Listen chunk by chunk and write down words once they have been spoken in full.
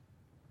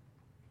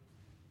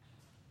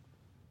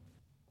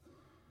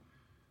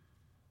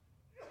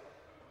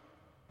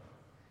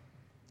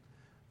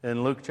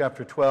In Luke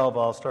chapter 12,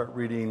 I'll start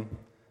reading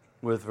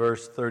with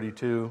verse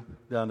 32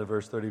 down to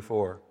verse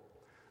 34.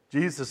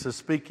 Jesus is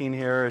speaking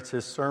here. It's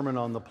his Sermon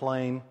on the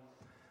Plain,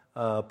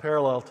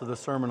 parallel to the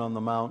Sermon on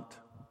the Mount.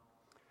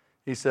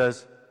 He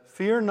says,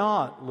 "Fear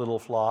not, little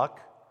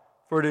flock,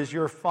 for it is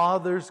your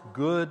Father's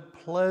good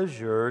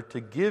pleasure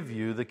to give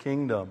you the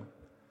kingdom.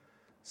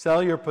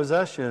 Sell your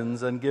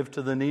possessions and give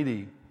to the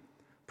needy.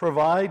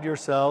 Provide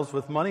yourselves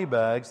with money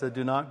bags that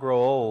do not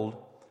grow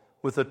old,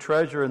 with a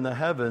treasure in the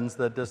heavens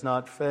that does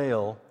not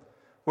fail,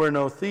 where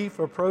no thief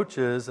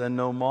approaches and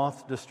no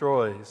moth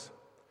destroys.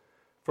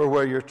 For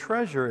where your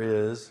treasure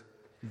is,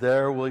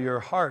 there will your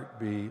heart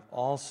be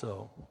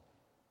also."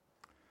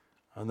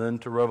 And then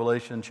to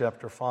Revelation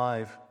chapter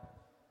 5,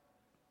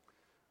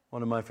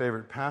 one of my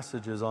favorite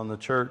passages on the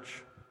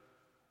church.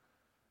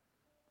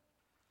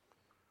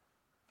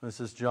 This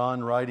is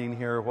John writing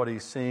here what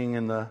he's seeing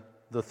in the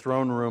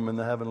throne room in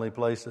the heavenly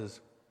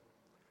places.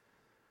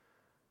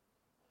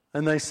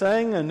 "And they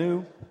sang a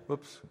new,"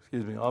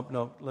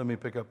 let me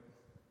pick up.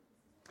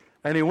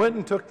 "And he went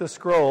and took the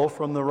scroll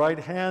from the right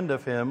hand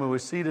of him who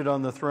was seated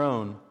on the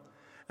throne.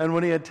 And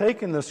when he had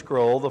taken the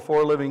scroll, the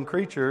 4 living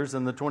creatures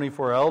and the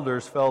 24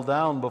 elders fell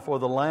down before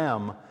the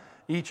Lamb,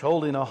 each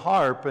holding a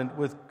harp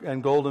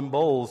and golden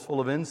bowls full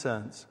of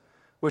incense,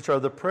 which are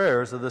the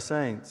prayers of the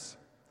saints.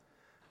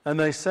 And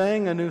they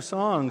sang a new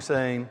song,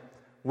 saying,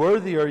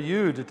 'Worthy are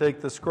you to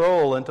take the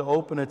scroll and to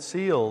open its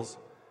seals,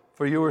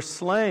 for you were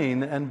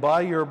slain, and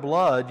by your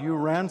blood you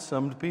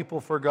ransomed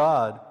people for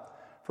God,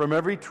 from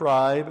every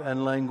tribe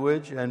and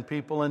language and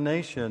people and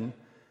nation,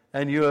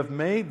 and you have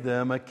made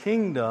them a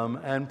kingdom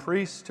and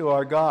priests to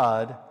our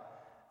God,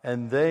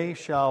 and they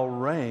shall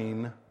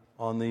reign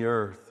on the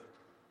earth.'"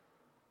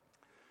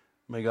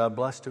 May God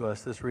bless to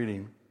us this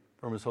reading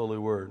from His holy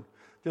word.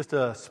 Just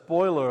a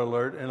spoiler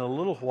alert, in a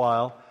little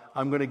while,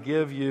 I'm going to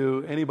give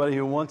you, anybody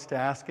who wants to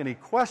ask any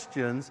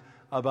questions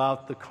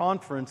about the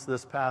conference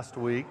this past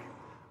week,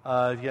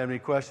 if you have any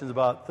questions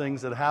about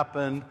things that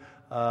happened,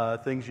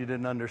 things you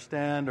didn't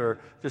understand, or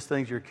just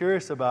things you're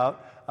curious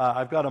about,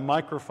 I've got a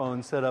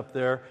microphone set up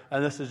there,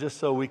 and this is just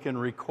so we can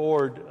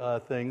record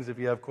things. If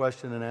you have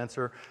question and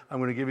answer, I'm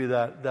going to give you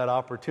that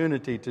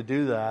opportunity to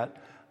do that.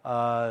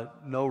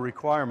 No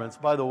requirements.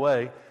 By the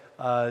way,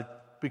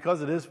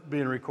 because it is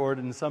being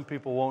recorded and some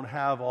people won't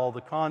have all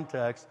the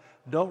context,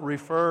 don't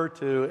refer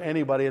to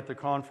anybody at the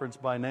conference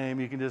by name.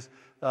 You can just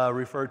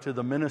refer to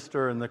the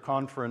minister in the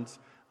conference,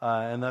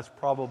 and that's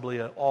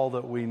probably all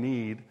that we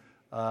need,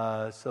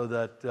 so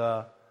that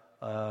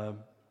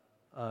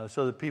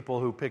people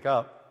who pick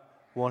up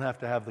won't have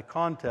to have the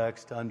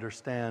context to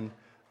understand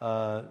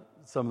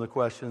some of the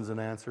questions and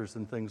answers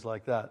and things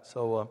like that.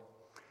 So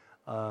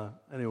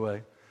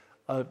anyway,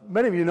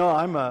 many of you know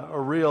I'm a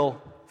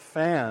real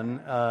fan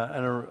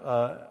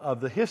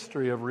of the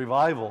history of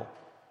revival.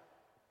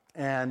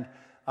 And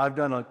I've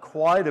done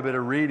quite a bit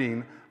of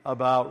reading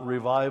about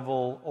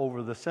revival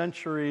over the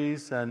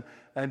centuries and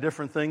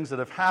different things that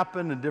have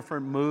happened and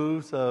different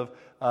moves of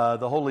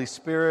the Holy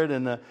Spirit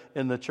in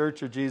the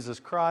Church of Jesus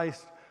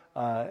Christ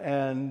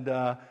and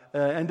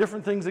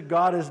different things that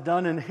God has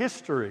done in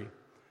history.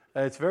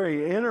 It's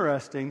very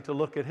interesting to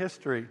look at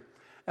history.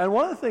 And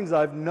one of the things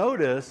I've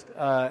noticed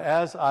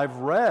as I've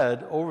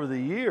read over the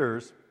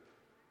years,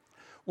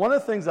 one of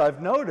the things I've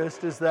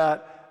noticed is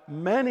that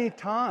many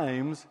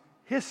times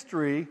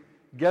history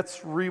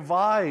gets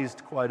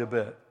revised quite a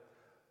bit.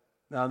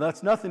 Now,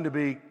 that's nothing to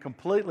be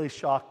completely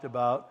shocked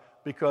about,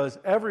 because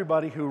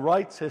everybody who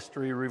writes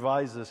history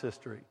revises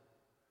history.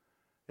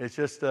 It's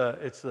just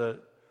a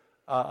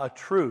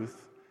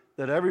truth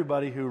that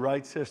everybody who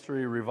writes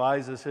history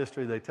revises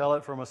history. They tell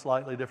it from a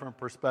slightly different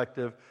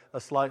perspective, a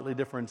slightly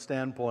different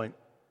standpoint.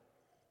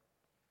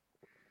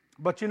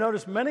 But you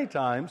notice many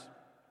times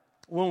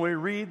when we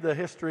read the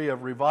history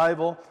of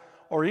revival,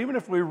 or even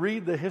if we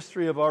read the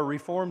history of our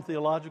Reformed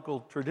theological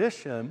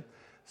tradition,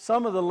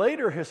 some of the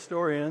later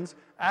historians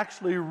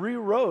actually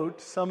rewrote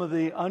some of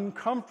the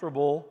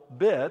uncomfortable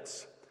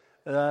bits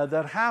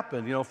that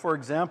happened. You know, for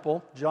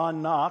example,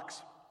 John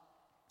Knox,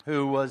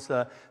 who was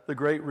the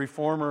great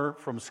reformer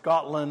from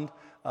Scotland,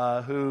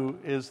 who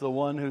is the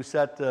one who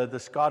set the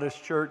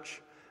Scottish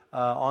church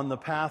on the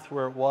path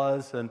where it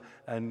was and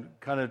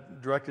kind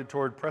of directed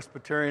toward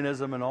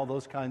Presbyterianism and all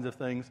those kinds of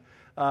things.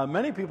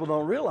 Many people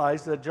don't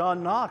realize that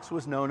John Knox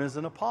was known as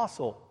an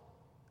apostle.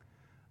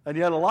 And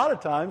yet a lot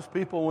of times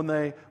people,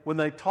 when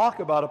they talk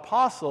about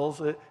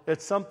apostles,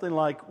 it's something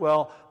like,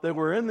 well, they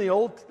were in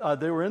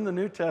the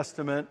New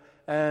Testament,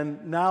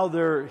 and now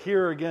they're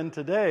here again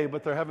today,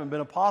 but there haven't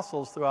been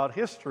apostles throughout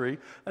history,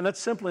 and that's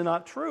simply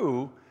not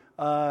true.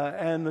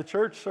 And the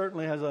church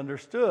certainly has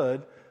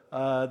understood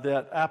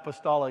that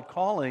apostolic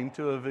calling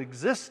to have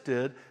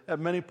existed at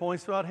many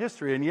points throughout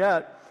history. And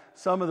yet,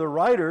 some of the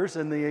writers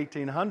in the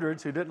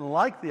 1800s who didn't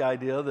like the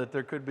idea that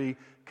there could be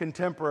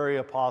contemporary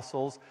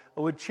apostles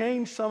would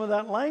change some of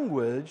that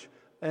language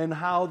and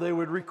how they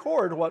would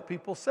record what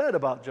people said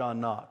about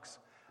John Knox.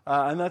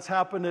 And that's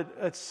happened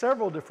at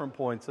several different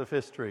points of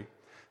history.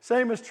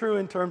 Same is true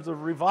in terms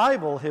of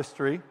revival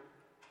history.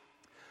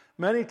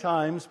 Many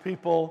times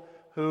people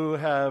who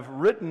have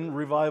written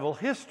revival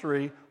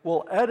history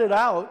will edit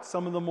out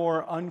some of the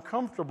more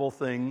uncomfortable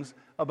things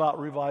about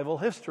revival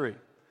history.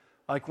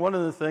 Like one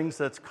of the things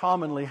that's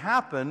commonly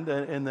happened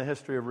in the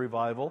history of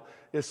revival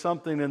is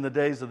something in the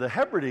days of the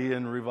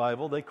Hebridean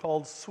revival they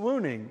called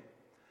swooning.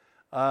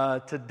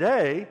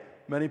 Today,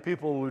 many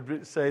people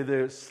would say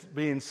they're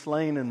being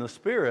slain in the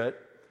Spirit,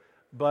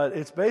 but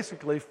it's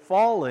basically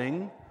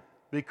falling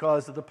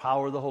because of the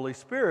power of the Holy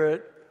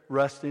Spirit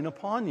resting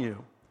upon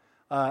you.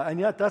 And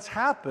yet that's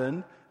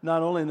happened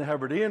not only in the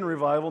Hebridean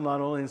revival, not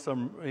only in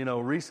some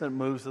recent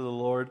moves of the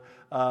Lord,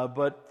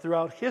 but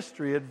throughout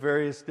history at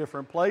various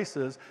different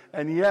places.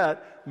 And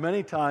yet,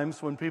 many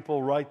times when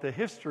people write the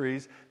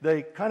histories,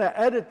 they kind of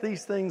edit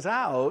these things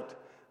out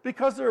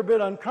because they're a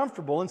bit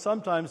uncomfortable, and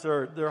sometimes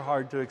they're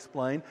hard to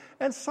explain.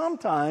 And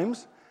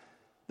sometimes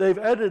they've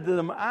edited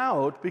them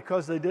out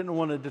because they didn't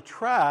want to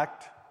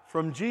detract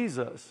from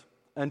Jesus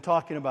and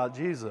talking about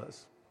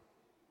Jesus.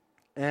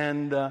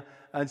 And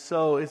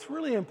so it's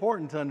really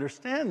important to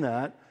understand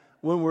that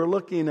when we're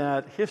looking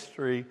at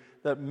history,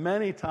 that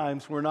many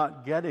times we're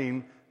not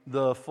getting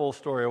the full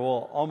story.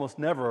 Well, almost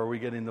never are we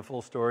getting the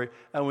full story,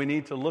 and we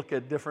need to look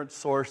at different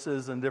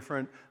sources and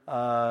different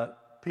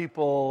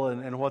people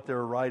and what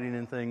they're writing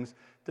and things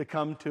to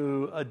come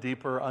to a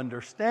deeper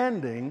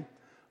understanding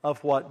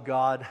of what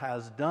God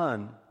has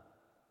done.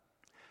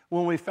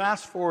 When we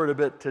fast forward a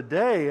bit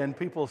today and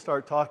people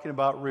start talking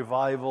about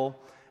revival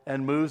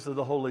and moves of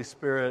the Holy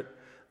Spirit,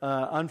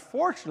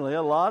 unfortunately,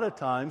 a lot of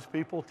times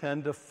people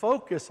tend to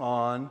focus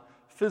on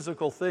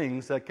physical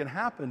things that can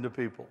happen to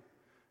people.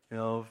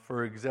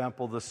 For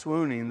example, the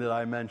swooning that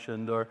I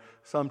mentioned, or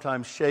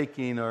sometimes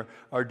shaking,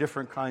 or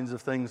different kinds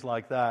of things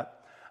like that.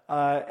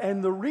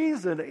 And the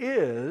reason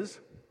is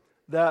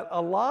that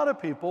a lot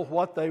of people,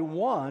 what they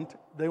want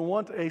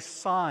a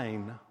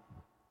sign.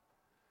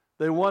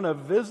 They want a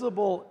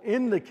visible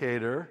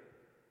indicator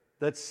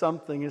that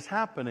something is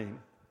happening.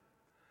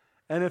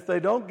 And if they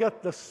don't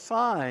get the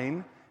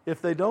sign,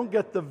 if they don't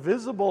get the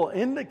visible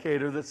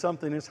indicator that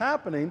something is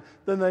happening,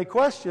 then they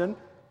question,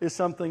 is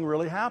something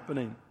really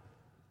happening?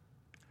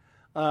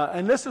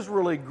 And this is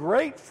really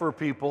great for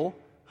people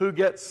who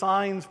get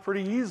signs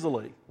pretty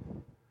easily.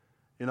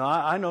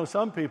 I know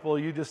some people,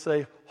 you just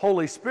say,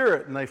 Holy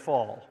Spirit, and they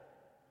fall.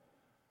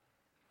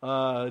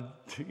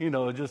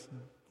 It just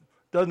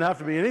doesn't have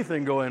to be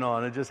anything going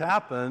on. It just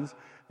happens.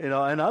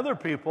 And other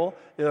people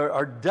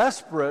are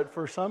desperate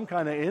for some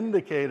kind of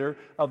indicator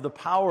of the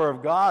power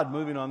of God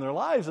moving on their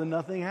lives, and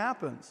nothing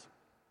happens.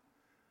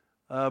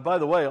 By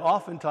the way,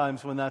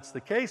 oftentimes when that's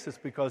the case, it's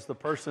because the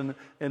person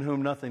in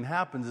whom nothing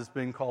happens is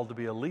being called to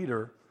be a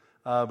leader.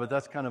 But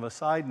that's kind of a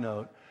side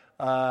note.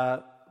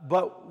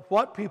 But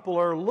what people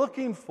are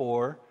looking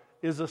for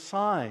is a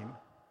sign.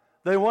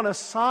 They want a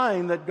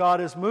sign that God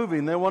is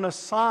moving. They want a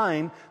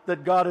sign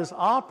that God is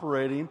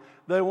operating.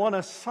 They want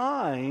a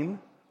sign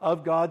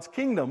of God's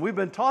kingdom. We've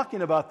been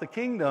talking about the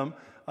kingdom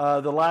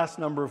the last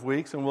number of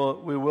weeks, and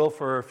we will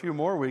for a few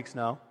more weeks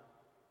now.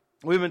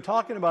 We've been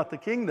talking about the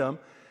kingdom,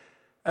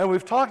 and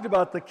we've talked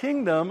about the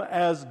kingdom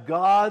as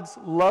God's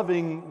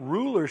loving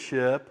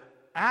rulership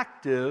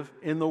active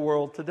in the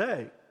world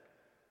today.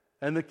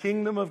 And the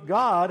kingdom of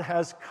God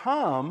has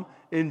come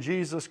in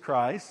Jesus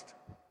Christ.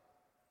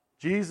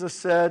 Jesus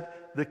said,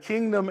 the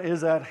kingdom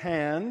is at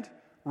hand.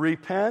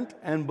 Repent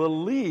and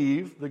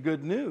believe the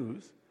good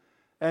news.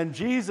 And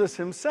Jesus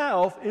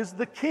himself is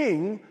the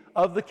king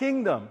of the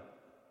kingdom.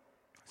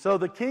 So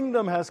the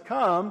kingdom has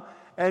come,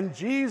 and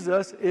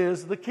Jesus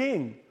is the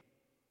king.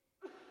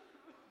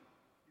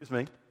 Excuse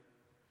me.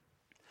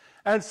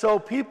 And so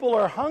people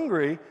are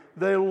hungry.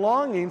 They're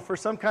longing for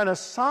some kind of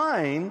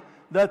sign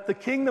that the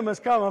kingdom has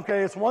come.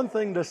 Okay, it's one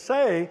thing to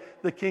say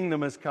the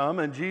kingdom has come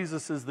and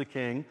Jesus is the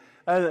king.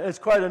 And it's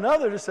quite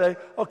another to say,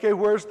 okay,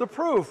 where's the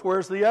proof?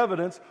 Where's the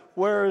evidence?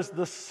 Where is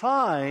the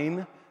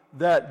sign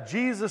that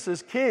Jesus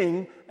is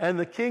king and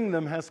the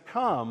kingdom has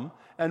come?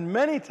 And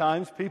many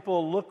times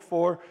people look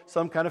for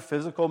some kind of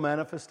physical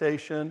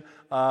manifestation,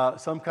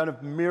 some kind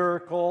of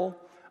miracle,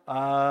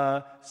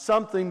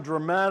 something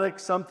dramatic,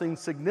 something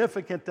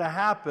significant to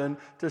happen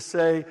to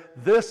say,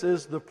 this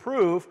is the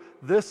proof,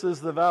 this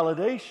is the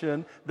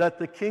validation that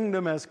the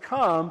kingdom has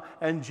come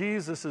and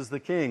Jesus is the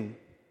king.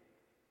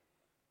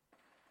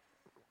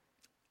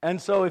 And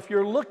so if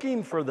you're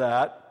looking for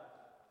that,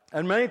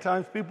 and many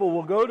times people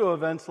will go to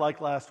events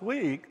like last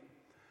week,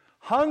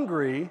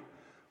 hungry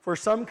for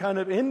some kind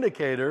of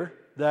indicator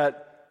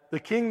that the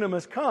kingdom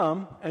has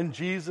come and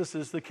Jesus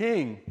is the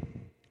king.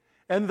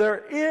 And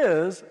there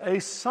is a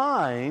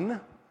sign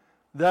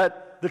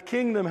that the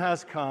kingdom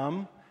has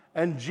come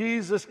and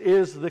Jesus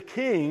is the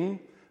king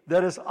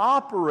that is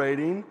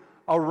operating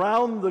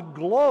around the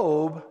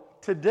globe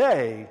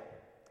today.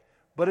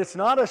 But it's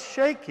not a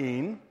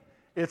shaking,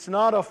 it's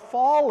not a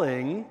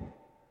falling,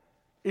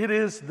 it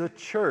is the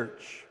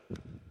church.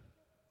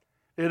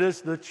 It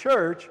is the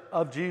church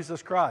of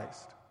Jesus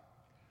Christ.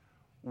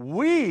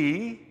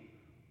 We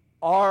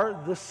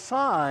are the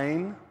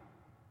sign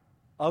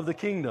of the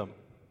kingdom.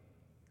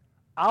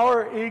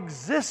 Our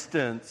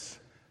existence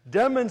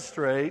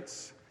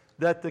demonstrates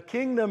that the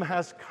kingdom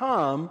has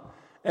come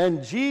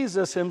and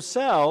Jesus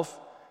himself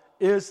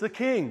is the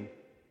king.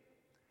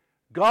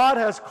 God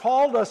has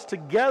called us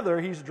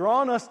together, he's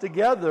drawn us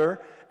together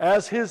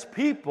as his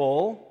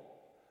people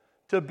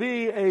to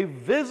be a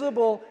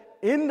visible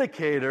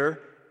indicator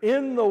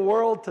in the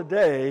world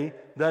today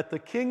that the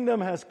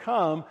kingdom has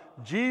come,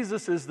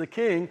 Jesus is the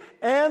king,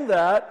 and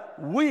that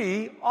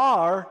we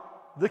are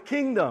the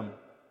kingdom.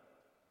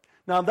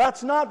 Now,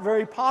 that's not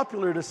very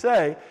popular to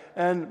say,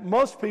 and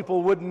most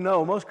people wouldn't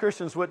know, most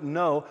Christians wouldn't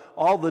know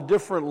all the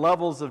different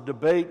levels of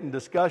debate and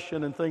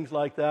discussion and things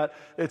like that.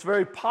 It's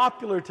very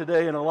popular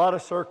today in a lot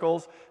of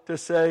circles to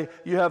say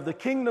you have the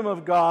kingdom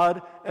of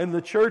God, and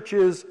the church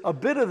is a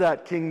bit of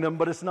that kingdom,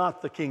 but it's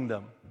not the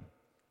kingdom.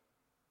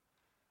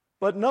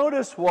 But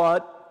notice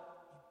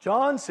what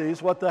John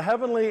sees, what the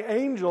heavenly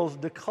angels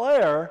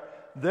declare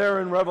there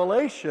in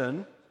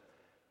Revelation.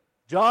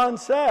 John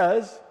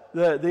says,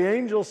 the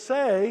angels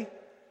say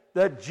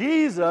that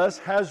Jesus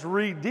has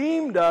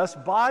redeemed us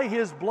by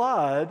his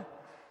blood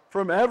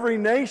from every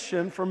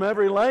nation, from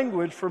every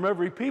language, from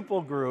every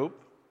people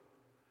group,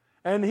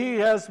 and he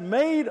has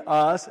made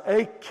us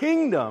a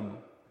kingdom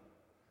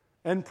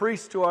and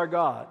priests to our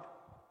God.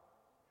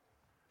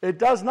 It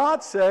does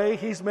not say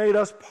he's made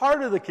us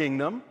part of the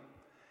kingdom.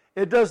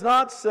 It does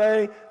not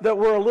say that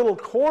we're a little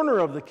corner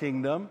of the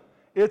kingdom.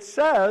 It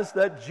says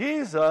that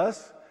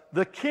Jesus,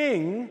 the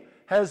King,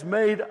 has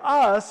made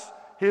us,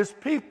 his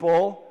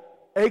people,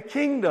 a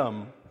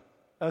kingdom,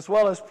 as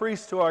well as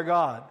priests to our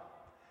God.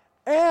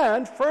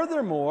 And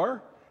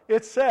furthermore,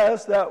 it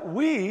says that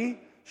we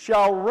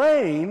shall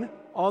reign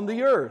on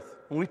the earth.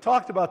 And we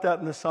talked about that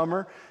in the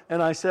summer,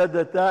 and I said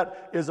that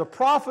that is a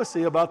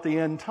prophecy about the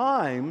end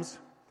times,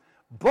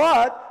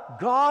 but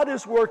God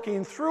is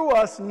working through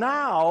us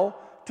now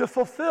to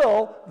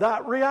fulfill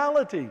that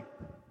reality.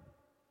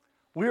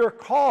 We are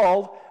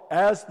called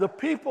as the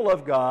people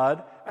of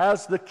God,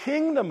 as the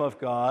kingdom of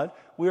God.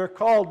 We are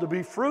called to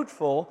be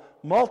fruitful,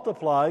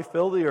 multiply,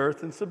 fill the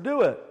earth, and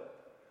subdue it.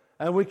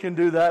 And we can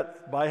do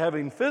that by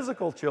having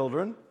physical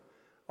children,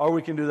 or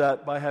we can do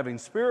that by having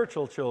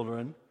spiritual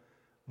children.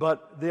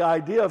 But the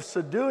idea of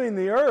subduing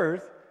the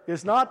earth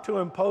is not to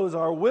impose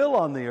our will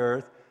on the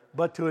earth,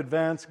 but to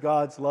advance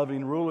God's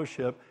loving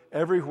rulership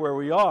everywhere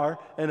we are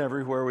and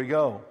everywhere we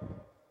go.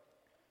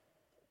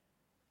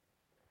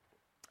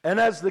 And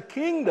as the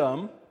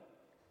kingdom,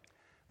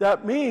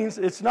 that means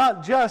it's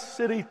not just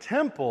city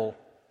temple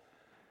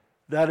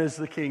that is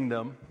the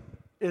kingdom.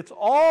 It's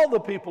all the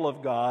people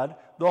of God,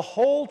 the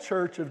whole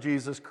church of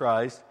Jesus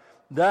Christ,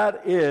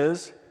 that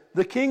is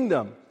the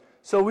kingdom.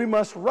 So we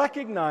must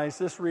recognize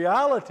this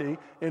reality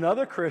in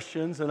other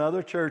Christians and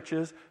other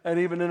churches and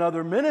even in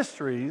other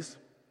ministries,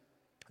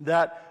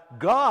 that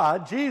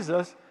God,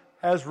 Jesus,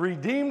 has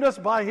redeemed us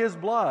by his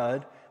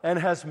blood and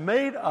has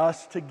made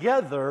us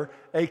together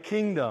a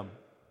kingdom.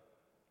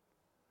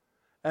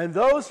 And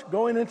those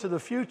going into the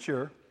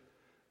future,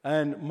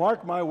 and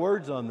mark my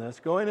words on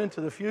this, going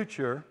into the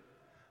future,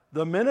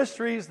 the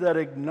ministries that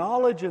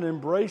acknowledge and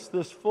embrace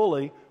this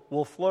fully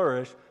will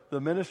flourish.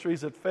 The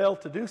ministries that fail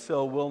to do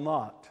so will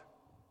not.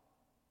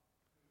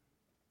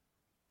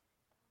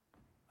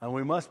 And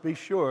we must be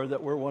sure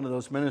that we're one of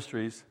those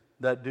ministries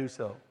that do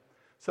so.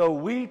 So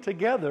we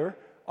together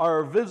are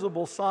a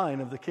visible sign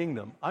of the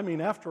kingdom. I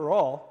mean, after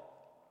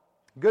all,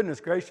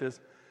 goodness gracious,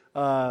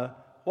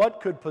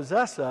 what could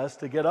possess us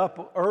to get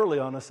up early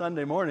on a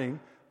Sunday morning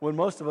when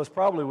most of us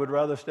probably would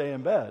rather stay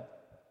in bed?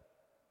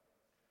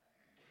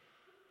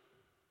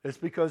 It's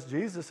because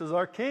Jesus is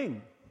our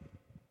King.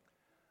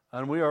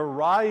 And we are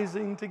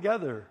rising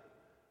together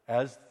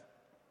as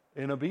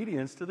in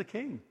obedience to the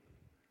King.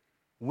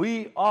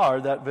 We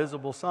are that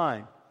visible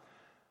sign.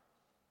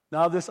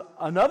 Now,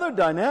 another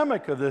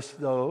dynamic of this,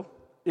 though,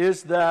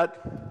 is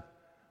that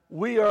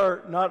we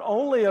are not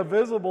only a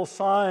visible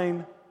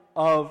sign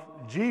of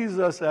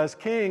Jesus as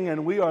King,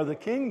 and we are the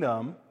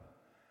kingdom,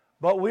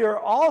 but we are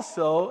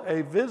also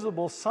a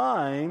visible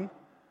sign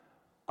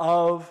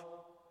of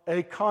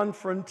a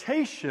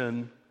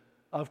confrontation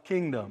of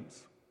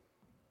kingdoms.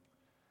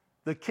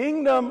 The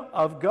kingdom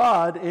of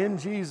God in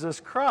Jesus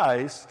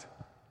Christ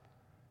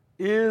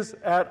is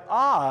at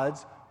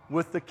odds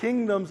with the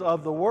kingdoms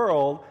of the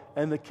world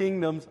and the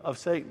kingdoms of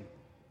Satan.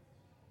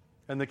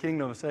 And the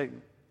kingdom of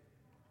Satan.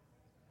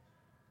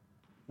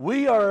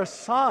 We are a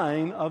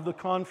sign of the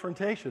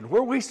confrontation.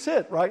 Where we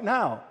sit right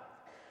now,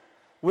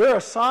 we're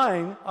a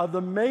sign of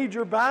the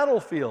major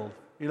battlefield.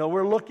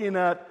 We're looking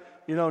at,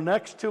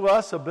 next to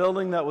us, a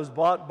building that was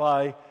bought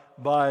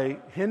by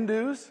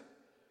Hindus.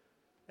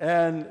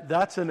 And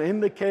that's an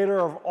indicator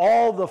of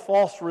all the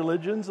false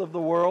religions of the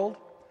world.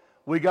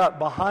 We got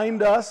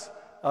behind us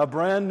a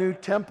brand new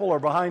temple, or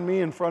behind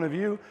me in front of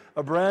you,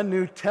 a brand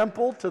new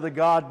temple to the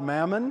god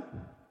Mammon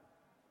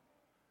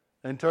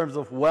in terms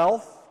of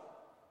wealth.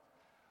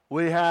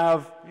 We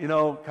have,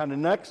 kind of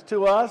next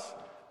to us,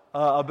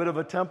 a bit of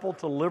a temple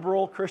to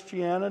liberal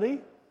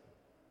Christianity.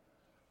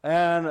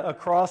 And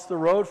across the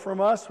road from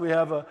us, we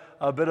have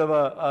a bit of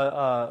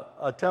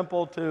a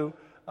temple to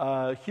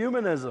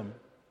humanism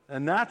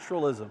and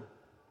naturalism.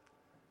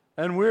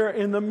 And we're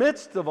in the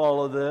midst of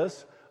all of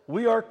this.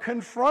 We are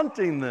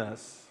confronting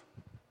this.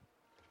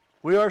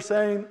 We are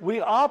saying we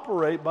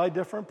operate by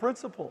different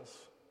principles.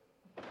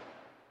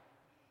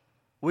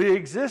 We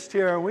exist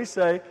here and we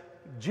say,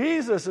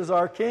 Jesus is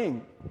our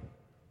king.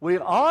 We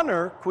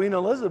honor Queen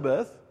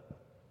Elizabeth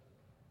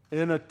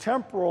in a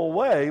temporal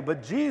way,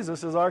 but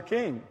Jesus is our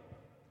king.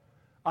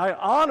 I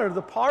honor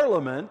the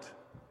Parliament,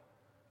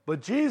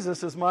 but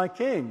Jesus is my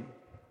king.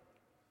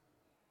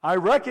 I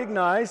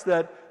recognize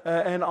that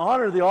and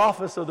honor the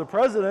office of the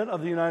President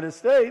of the United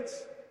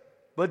States,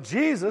 but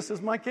Jesus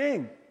is my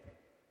king.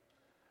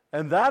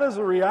 And that is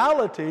a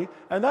reality,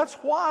 and that's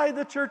why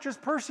the church is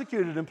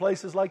persecuted in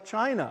places like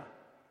China.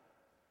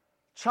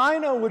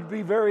 China would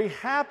be very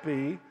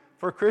happy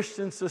for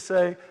Christians to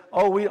say,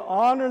 oh, we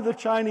honor the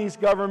Chinese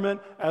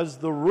government as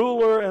the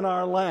ruler in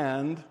our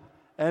land,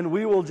 and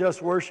we will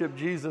just worship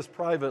Jesus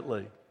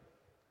privately.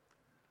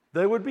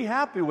 They would be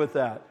happy with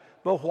that.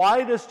 But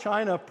why does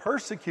China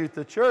persecute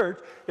the church?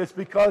 It's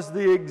because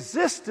the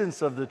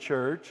existence of the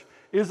church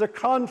is a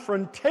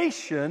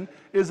confrontation,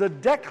 is a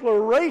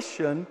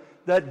declaration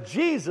that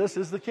Jesus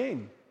is the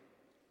king.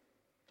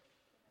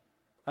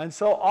 And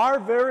so our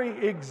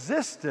very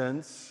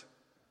existence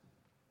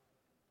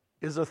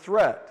is a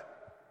threat.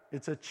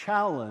 It's a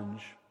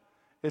challenge.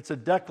 It's a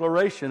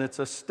declaration. It's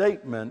a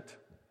statement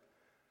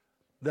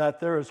that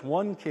there is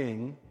one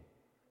king,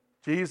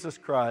 Jesus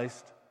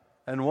Christ,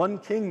 and one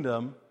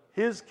kingdom,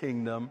 his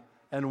kingdom,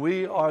 and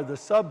we are the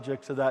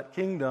subjects of that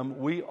kingdom.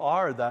 We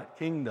are that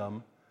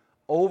kingdom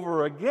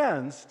over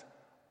against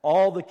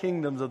all the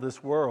kingdoms of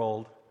this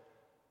world,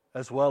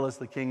 as well as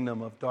the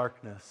kingdom of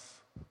darkness.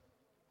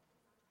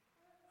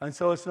 And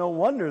so it's no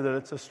wonder that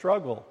it's a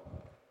struggle.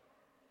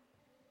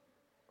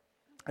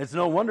 It's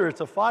no wonder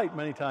it's a fight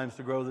many times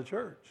to grow the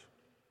church.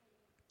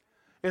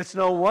 It's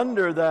no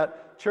wonder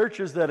that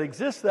churches that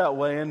exist that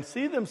way and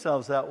see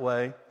themselves that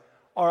way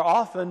are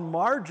often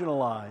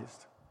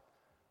marginalized.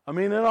 I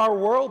mean, in our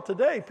world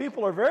today,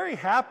 people are very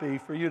happy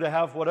for you to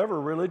have whatever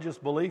religious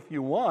belief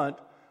you want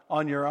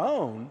on your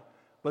own,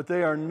 but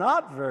they are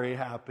not very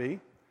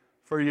happy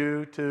for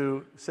you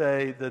to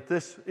say that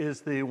this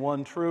is the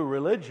one true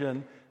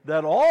religion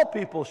that all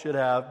people should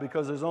have,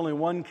 because there's only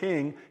one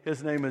king.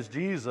 His name is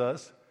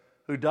Jesus,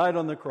 who died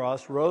on the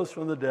cross, rose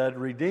from the dead,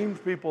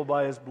 redeemed people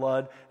by his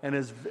blood, and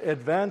is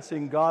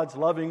advancing God's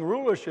loving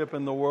rulership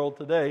in the world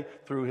today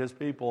through his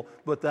people.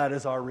 But that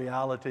is our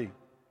reality.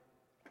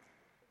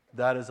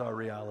 That is our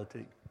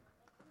reality.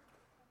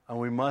 And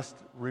we must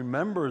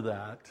remember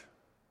that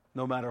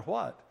no matter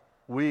what.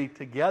 We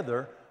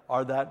together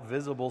are that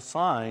visible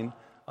sign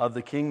of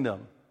the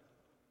kingdom.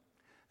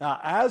 Now,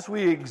 as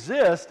we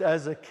exist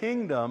as a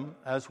kingdom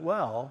as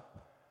well,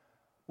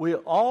 we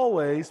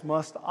always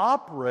must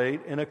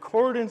operate in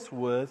accordance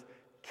with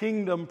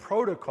kingdom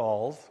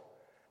protocols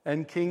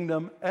and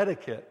kingdom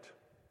etiquette.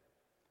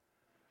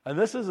 And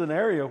this is an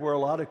area where a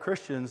lot of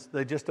Christians,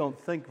 they just don't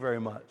think very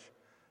much.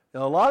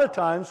 Now, a lot of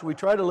times we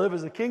try to live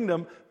as a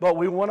kingdom, but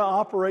we want to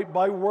operate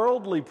by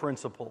worldly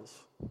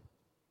principles.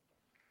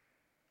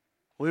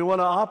 We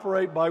want to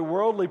operate by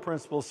worldly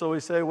principles. So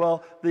we say,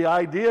 well, the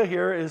idea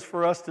here is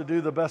for us to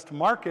do the best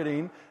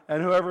marketing,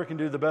 and whoever can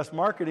do the best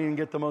marketing and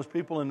get the most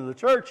people into the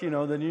church,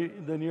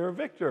 then you're a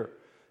victor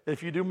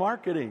if you do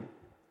marketing.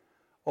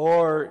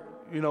 Or,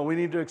 we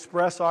need to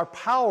express our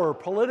power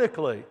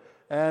politically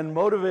and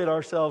motivate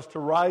ourselves to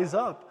rise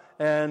up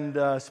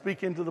and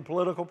speak into the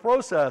political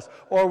process.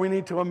 Or we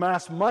need to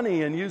amass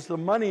money and use the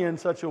money in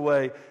such a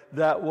way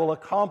that will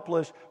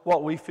accomplish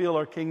what we feel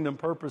are kingdom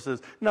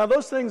purposes. Now,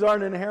 those things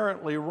aren't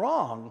inherently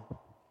wrong,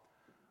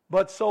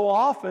 but so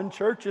often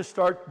churches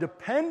start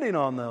depending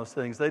on those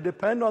things. They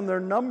depend on their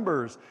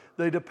numbers.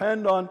 They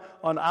depend on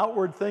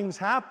outward things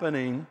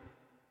happening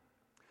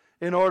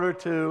in order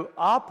to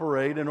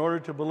operate, in order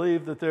to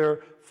believe that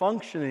they're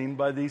functioning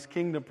by these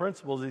kingdom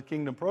principles, these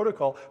kingdom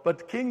protocol. But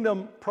the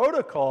kingdom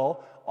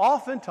protocol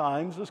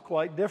oftentimes is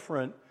quite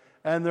different.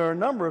 And there are a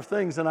number of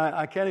things, and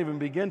I can't even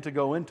begin to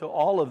go into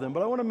all of them,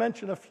 but I want to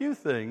mention a few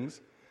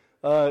things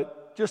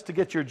just to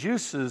get your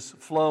juices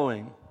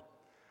flowing.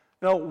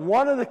 Now,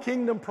 one of the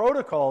kingdom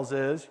protocols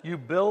is you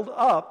build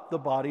up the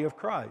body of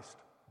Christ.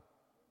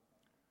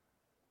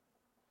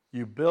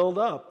 You build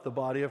up the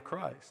body of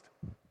Christ.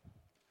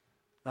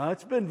 Now,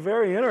 it's been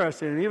very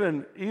interesting.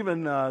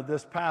 Even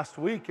this past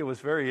week, it was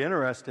very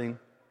interesting.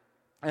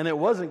 And it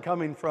wasn't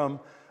coming from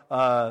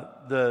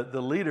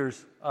the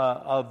leaders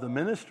of the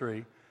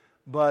ministry,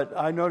 but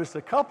I noticed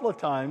a couple of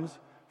times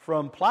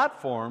from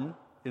platform,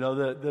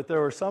 that there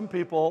were some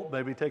people,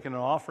 maybe taking an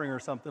offering or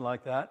something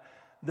like that,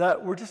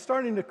 that were just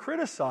starting to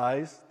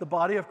criticize the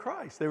body of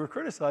Christ. They were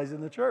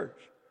criticizing the church.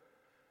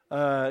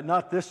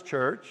 Not this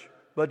church,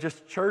 but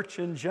just church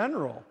in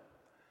general.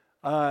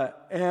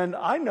 And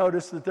I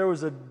noticed that there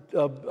was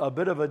a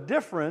bit of a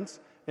difference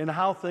in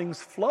how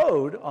things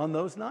flowed on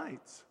those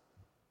nights.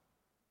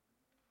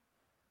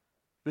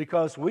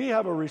 Because we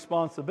have a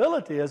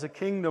responsibility as a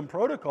kingdom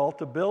protocol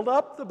to build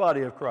up the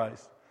body of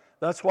Christ.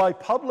 That's why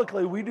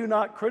publicly we do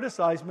not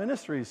criticize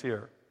ministries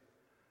here.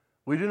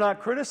 We do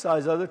not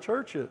criticize other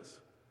churches.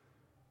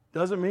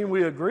 Doesn't mean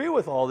we agree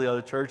with all the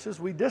other churches.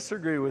 We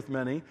disagree with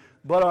many.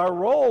 But our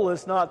role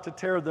is not to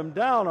tear them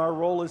down. Our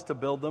role is to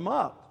build them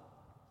up.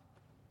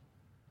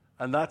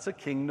 And that's a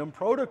kingdom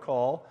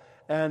protocol.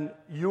 And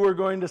you are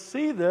going to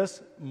see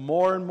this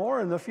more and more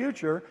in the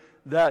future,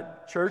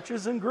 that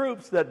churches and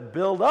groups that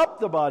build up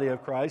the body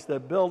of Christ,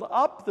 that build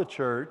up the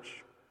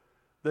church,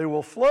 they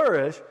will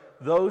flourish.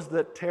 Those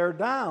that tear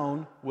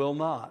down will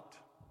not.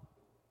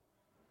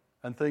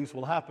 And things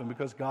will happen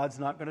because God's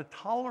not going to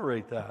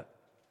tolerate that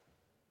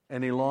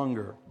any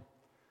longer.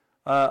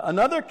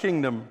 Another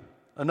kingdom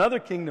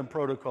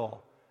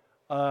protocol.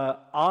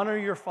 Honor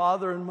your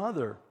father and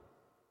mother.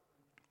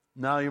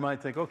 Now you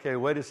might think, okay,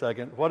 wait a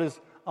second. What does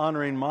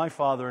honoring my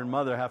father and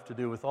mother have to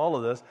do with all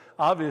of this?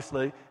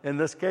 Obviously, in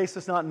this case,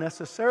 it's not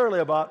necessarily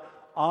about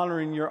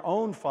honoring your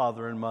own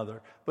father and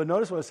mother. But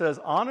notice what it says,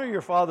 honor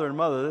your father and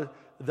mother,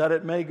 that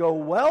it may go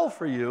well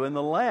for you in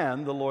the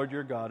land the Lord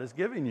your God is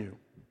giving you.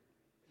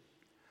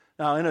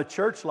 Now, in a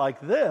church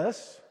like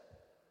this,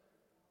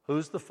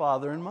 who's the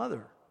father and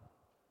mother?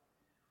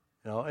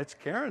 It's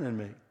Karen and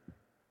me.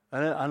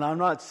 And I'm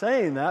not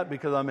saying that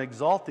because I'm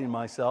exalting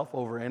myself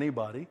over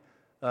anybody.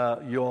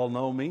 You all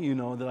know me. You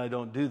know that I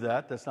don't do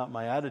that. That's not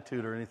my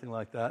attitude or anything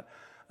like that.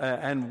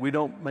 And we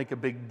don't make a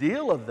big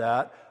deal of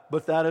that,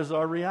 but that is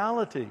our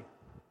reality.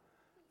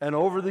 And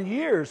over the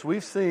years,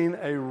 we've seen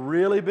a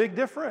really big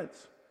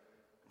difference.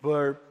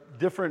 For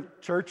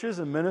different churches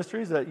and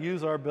ministries that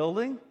use our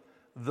building,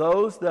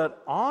 those that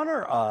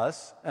honor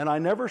us, and I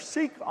never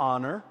seek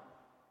honor,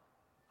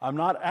 I'm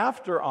not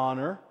after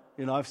honor.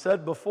 I've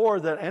said before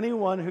that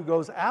anyone who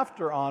goes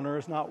after honor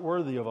is not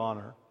worthy of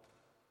honor.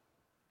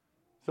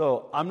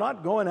 So I'm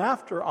not going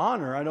after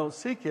honor, I don't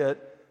seek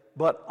it,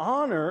 but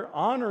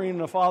honoring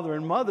the father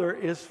and mother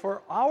is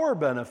for our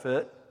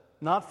benefit,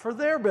 not for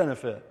their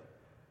benefit,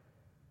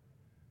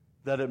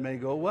 that it may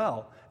go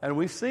well. And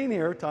we've seen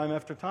here, time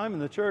after time in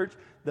the church,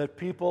 that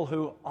people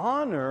who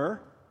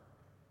honor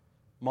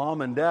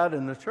mom and dad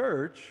in the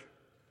church,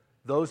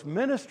 those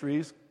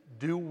ministries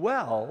do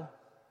well,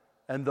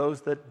 and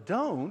those that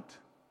don't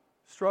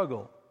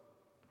struggle.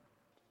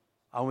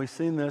 And we've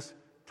seen this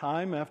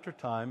time after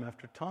time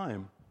after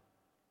time.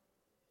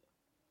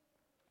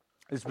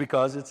 It's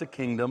because it's a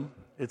kingdom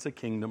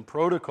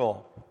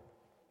protocol.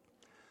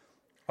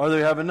 Or they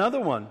have another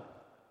one.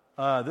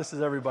 This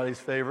is everybody's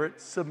favorite.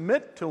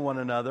 Submit to one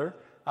another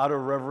out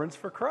of reverence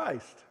for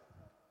Christ.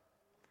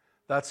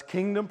 That's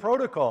kingdom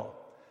protocol.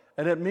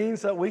 And it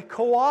means that we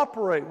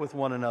cooperate with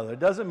one another. It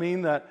doesn't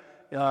mean that,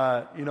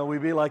 we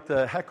be like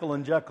the Heckle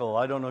and Jekyll.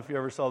 I don't know if you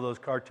ever saw those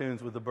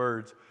cartoons with the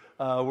birds,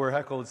 where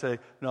Heckle would say,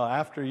 no,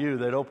 after you.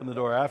 They'd open the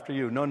door, after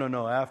you.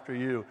 No, after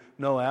you.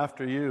 No,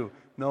 after you.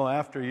 No,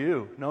 after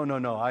you.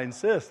 No, I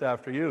insist,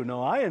 after you.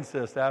 No, I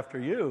insist, after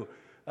you.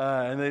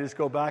 And they just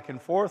go back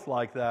and forth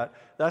like that.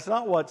 That's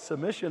not what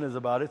submission is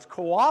about. It's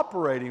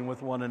cooperating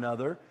with one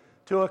another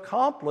to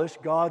accomplish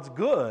God's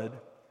good,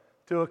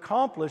 to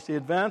accomplish the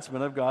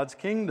advancement of God's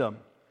kingdom.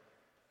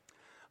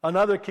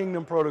 Another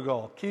kingdom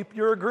protocol, keep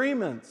your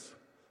agreements.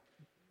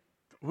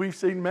 We've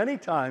seen many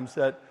times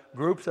that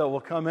groups that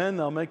will come in,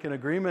 they'll make an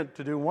agreement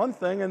to do one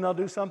thing and they'll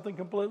do something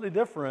completely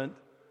different,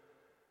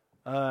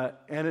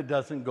 and it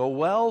doesn't go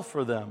well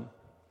for them.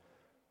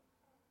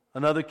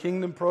 Another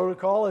kingdom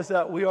protocol is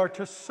that we are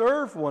to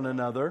serve one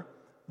another,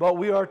 but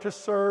we are to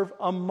serve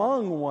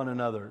among one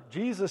another.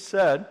 Jesus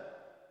said,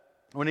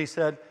 when he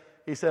said,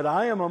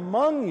 I am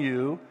among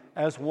you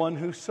as one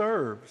who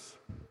serves.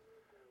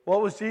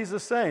 What was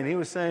Jesus saying? He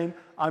was saying,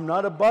 I'm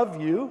not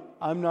above you,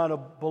 I'm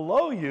not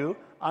below you,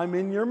 I'm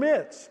in your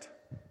midst.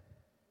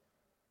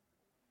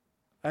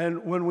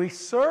 And when we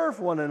serve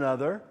one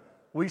another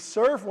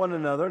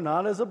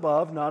not as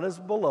above, not as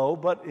below,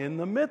 but in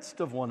the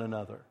midst of one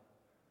another.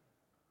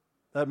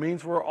 That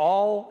means we're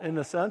all, in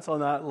a sense,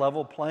 on that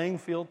level playing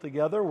field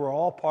together. We're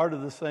all part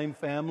of the same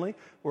family.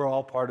 We're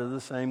all part of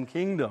the same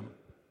kingdom.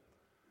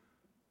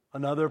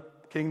 Another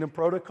kingdom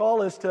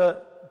protocol is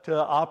to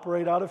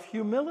operate out of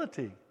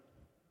humility.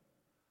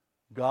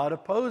 God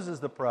opposes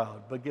the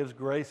proud, but gives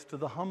grace to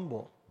the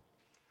humble.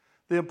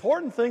 The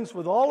important things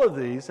with all of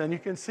these, and you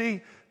can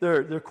see there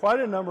are quite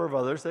a number of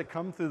others that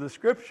come through the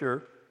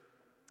Scripture.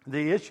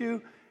 The issue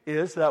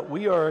is that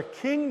we are a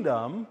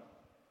kingdom,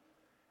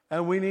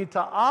 and we need to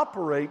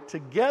operate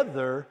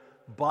together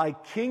by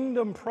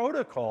kingdom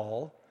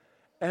protocol.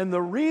 And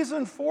the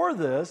reason for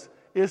this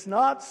is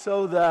not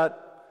so that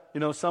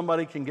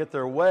somebody can get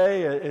their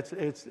way.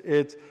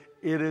 It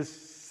is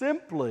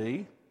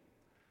simply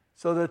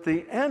so that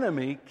the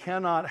enemy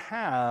cannot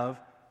have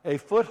a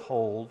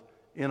foothold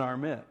in our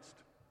midst.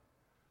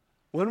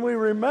 When we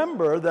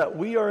remember that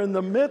we are in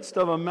the midst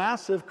of a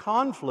massive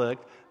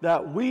conflict,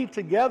 that we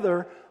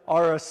together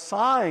are a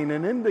sign,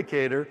 an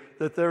indicator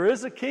that there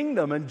is a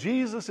kingdom and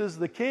Jesus is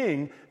the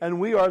king, and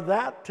we are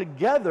that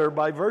together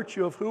by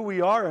virtue of who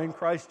we are in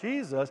Christ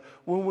Jesus.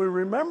 When we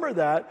remember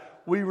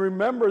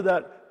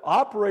that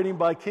operating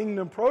by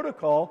kingdom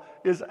protocol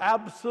is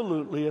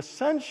absolutely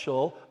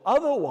essential.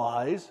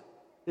 Otherwise,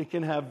 it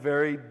can have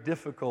very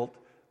difficult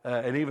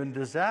and even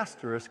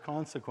disastrous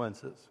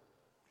consequences.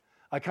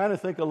 I kind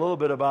of think a little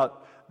bit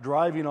about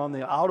driving on the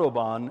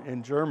Autobahn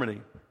in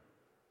Germany.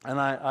 And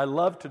I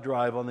love to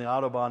drive on the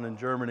Autobahn in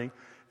Germany,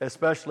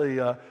 especially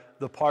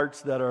the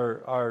parts that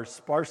are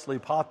sparsely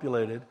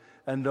populated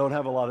and don't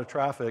have a lot of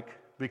traffic,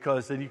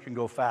 because then you can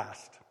go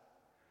fast.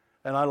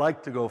 And I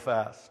like to go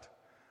fast.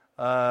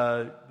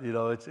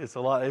 It's a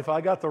lot. If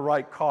I got the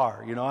right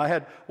car,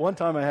 one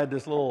time I had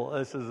this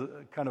is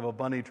kind of a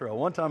bunny trail.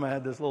 One time I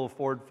had this little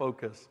Ford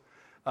Focus.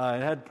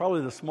 It had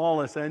probably the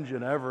smallest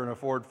engine ever in a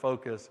Ford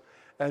Focus.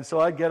 And so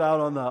I get out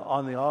on the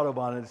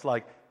Autobahn, and it's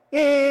like,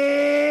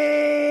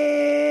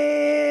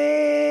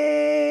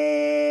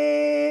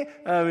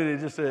 I mean,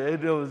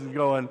 it was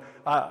going.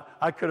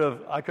 I could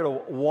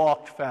have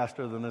walked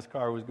faster than this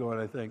car was going,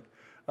 I think,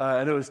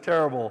 and it was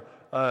terrible.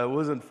 It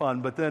wasn't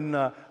fun. But then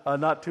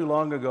not too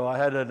long ago, I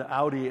had an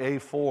Audi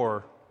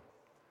A4,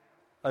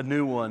 a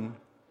new one,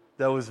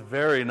 that was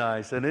very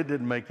nice, and it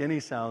didn't make any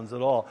sounds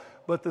at all.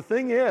 But the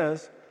thing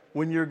is,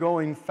 when you're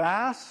going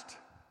fast,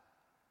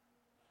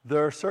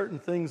 there are certain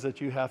things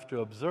that you have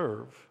to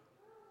observe.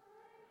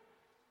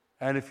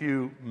 And if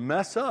you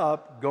mess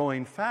up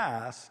going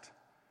fast,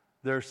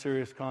 there are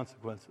serious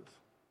consequences.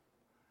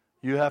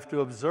 You have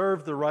to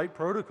observe the right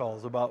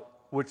protocols about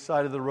which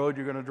side of the road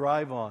you're going to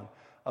drive on,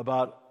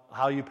 about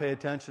how you pay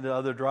attention to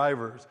other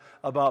drivers,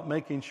 about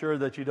making sure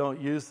that you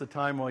don't use the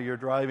time while you're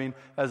driving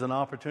as an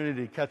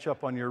opportunity to catch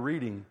up on your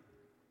reading.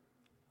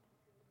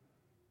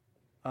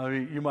 I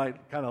mean, you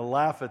might kind of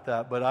laugh at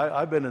that, but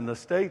I've been in the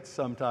States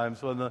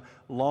sometimes on the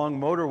long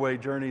motorway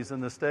journeys in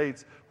the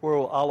States where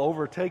I'll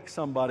overtake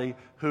somebody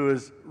who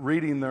is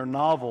reading their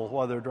novel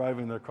while they're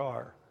driving their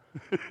car.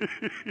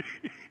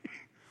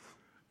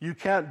 You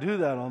can't do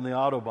that on the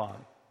Autobahn.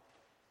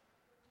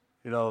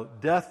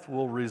 Death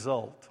will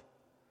result.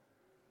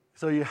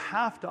 So you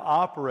have to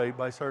operate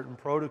by certain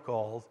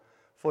protocols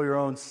for your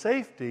own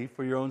safety,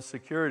 for your own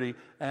security,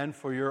 and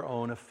for your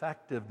own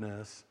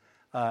effectiveness.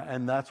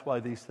 And that's why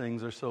these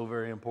things are so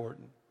very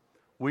important.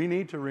 We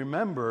need to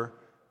remember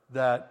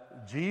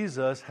that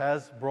Jesus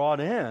has brought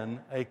in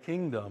a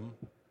kingdom.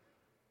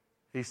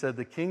 He said,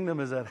 the kingdom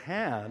is at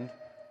hand.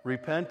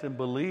 Repent and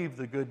believe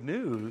the good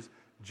news.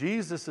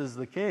 Jesus is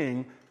the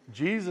king.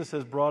 Jesus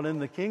has brought in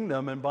the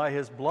kingdom, and by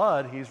his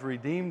blood, he's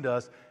redeemed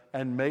us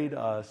and made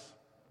us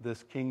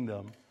this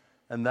kingdom.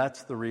 And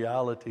that's the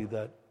reality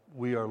that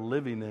we are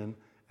living in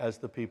as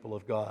the people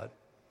of God.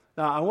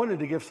 Now, I wanted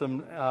to give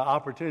some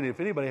opportunity. If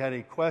anybody had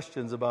any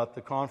questions about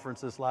the conference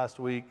this last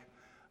week,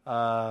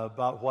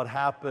 about what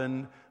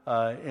happened,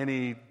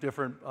 any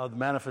different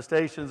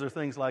manifestations or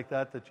things like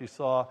that you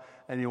saw,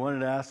 and you wanted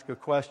to ask a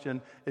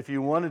question, if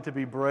you wanted to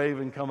be brave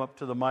and come up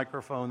to the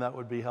microphone, that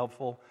would be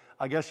helpful.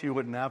 I guess you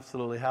wouldn't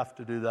absolutely have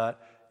to do that.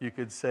 You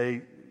could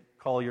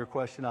call your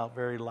question out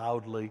very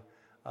loudly,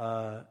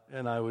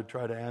 and I would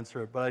try to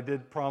answer it. But I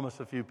did promise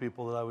a few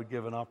people that I would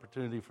give an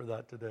opportunity for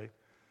that today.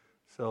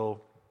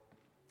 So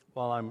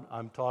while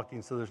I'm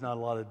talking, so there's not a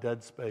lot of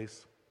dead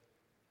space.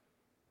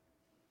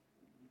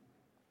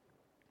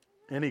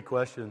 Any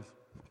questions?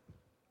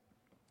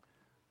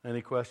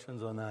 Any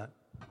questions on that?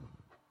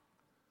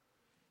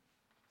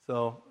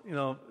 So,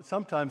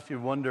 sometimes you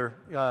wonder,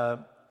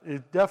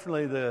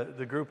 definitely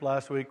the group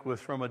last week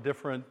was from a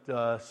different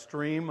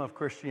stream of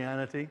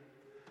Christianity,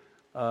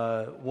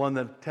 one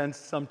that tends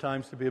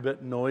sometimes to be a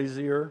bit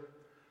noisier.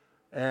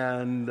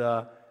 And,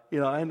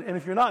 and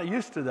if you're not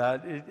used to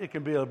that, it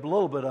can be a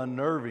little bit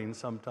unnerving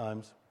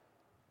sometimes.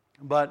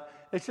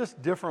 But it's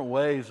just different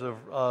ways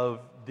of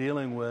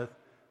dealing with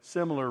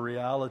similar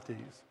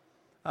realities.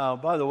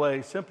 By the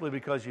way, simply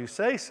because you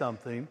say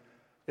something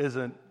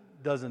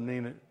doesn't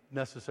mean it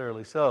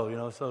necessarily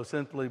so. So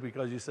simply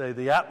because you say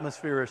the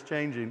atmosphere is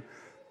changing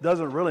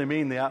doesn't really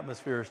mean the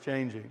atmosphere is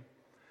changing.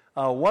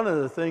 One of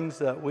the things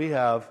that we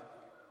have,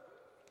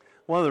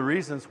 one of the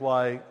reasons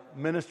why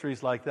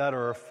ministries like that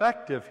are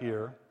effective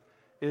here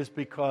is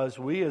because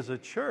we as a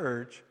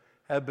church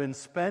have been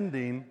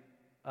spending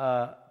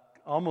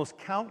almost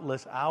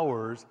countless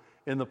hours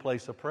in the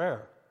place of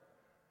prayer.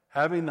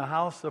 Having the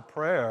house of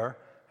prayer,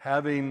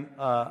 having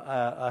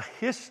a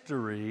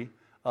history,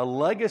 a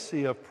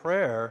legacy of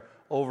prayer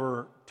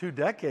over 2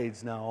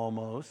 decades now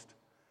almost,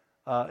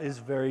 is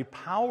very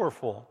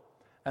powerful.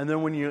 And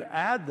then when you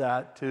add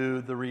that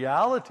to the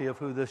reality of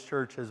who this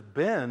church has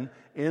been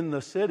in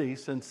the city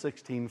since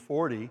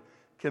 1640,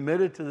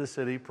 committed to the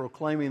city,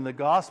 proclaiming the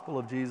gospel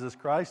of Jesus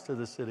Christ to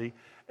the city,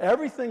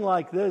 everything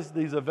like this,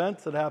 these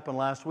events that happened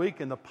last week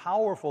and the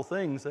powerful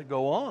things that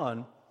go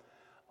on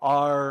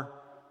are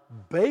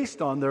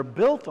they're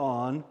built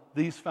on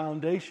these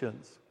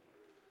foundations.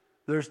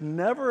 There's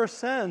never a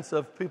sense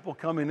of people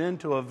coming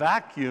into a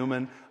vacuum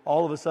and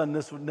all of a sudden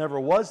this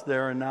never was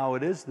there and now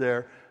it is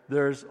there.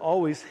 There's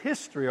always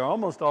history, or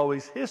almost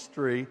always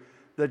history,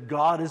 that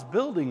God is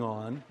building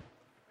on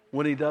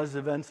when he does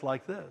events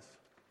like this.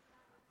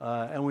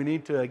 And we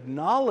need to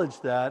acknowledge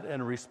that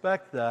and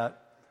respect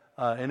that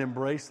and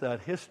embrace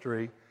that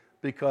history,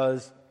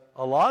 because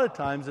a lot of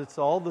times it's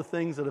all the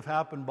things that have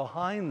happened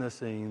behind the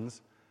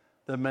scenes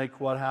that make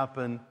what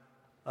happened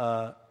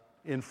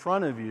in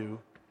front of you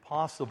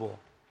possible.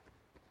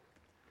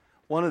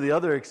 One of the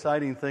other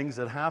exciting things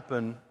that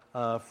happened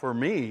for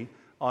me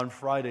on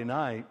Friday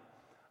night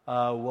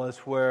was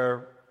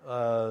where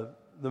the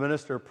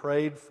minister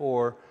prayed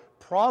for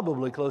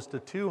probably close to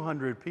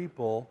 200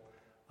 people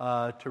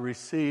to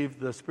receive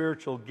the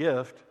spiritual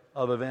gift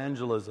of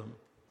evangelism.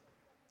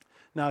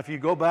 Now, if you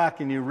go back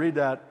and you read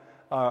that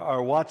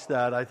or watch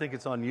that, I think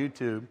it's on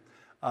YouTube,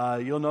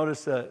 you'll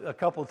notice that a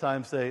couple of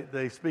times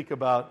they speak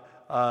about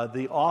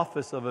the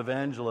office of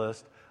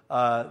evangelist.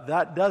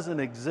 That doesn't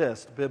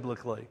exist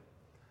biblically.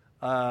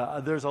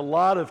 There's a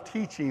lot of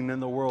teaching in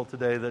the world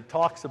today that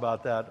talks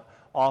about that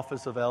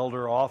office of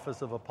elder,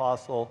 office of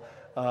apostle,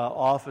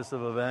 office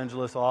of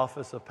evangelist,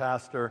 office of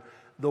pastor.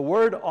 The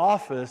word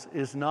office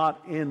is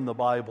not in the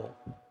Bible.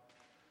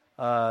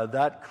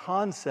 That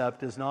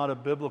concept is not a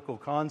biblical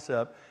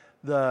concept.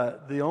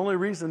 The only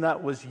reason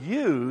that was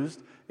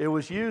used, it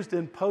was used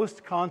in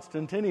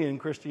post-Constantinian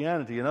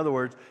Christianity. In other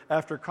words,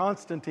 after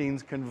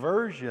Constantine's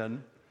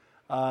conversion,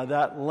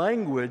 that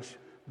language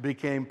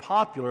became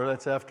popular.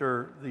 That's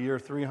after the year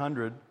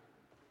 300.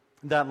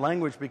 That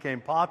language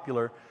became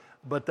popular,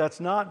 but that's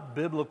not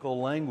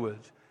biblical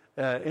language.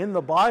 In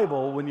the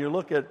Bible, when you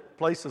look at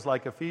places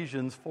like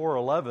Ephesians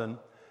 4:11,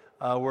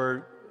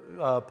 where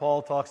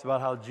Paul talks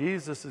about how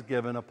Jesus is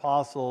given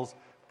apostles,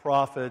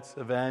 prophets,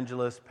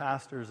 evangelists,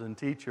 pastors, and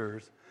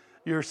teachers,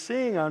 you're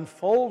seeing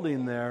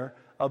unfolding there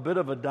a bit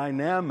of a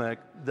dynamic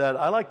that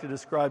I like to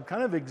describe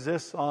kind of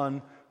exists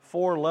on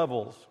 4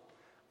 levels.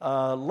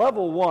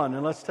 Level 1,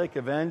 and let's take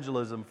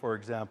evangelism for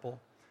example.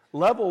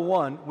 Level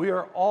 1, we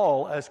are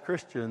all as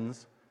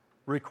Christians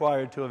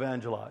required to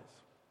evangelize.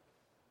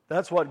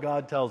 That's what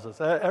God tells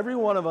us. Every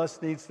one of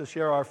us needs to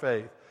share our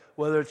faith,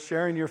 whether it's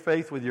sharing your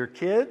faith with your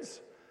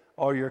kids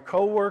or your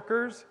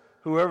co-workers,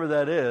 whoever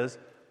that is.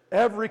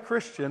 Every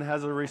Christian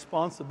has a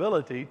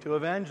responsibility to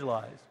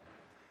evangelize.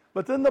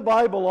 But then the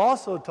Bible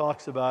also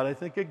talks about, I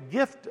think, a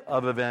gift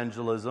of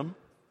evangelism.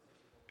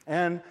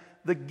 And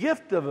the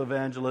gift of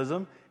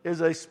evangelism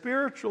is a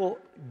spiritual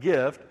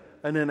gift,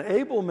 an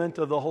enablement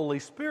of the Holy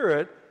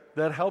Spirit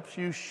that helps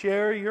you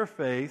share your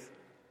faith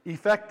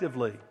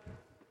effectively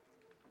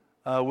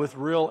with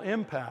real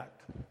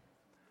impact.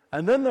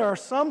 And then there are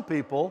some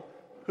people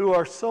who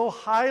are so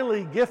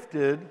highly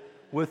gifted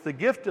with the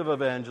gift of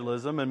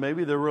evangelism, and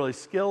maybe they're really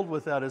skilled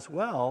with that as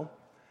well,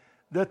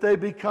 that they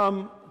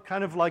become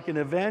kind of like an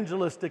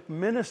evangelistic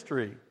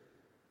ministry.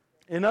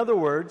 In other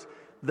words,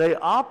 they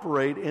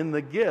operate in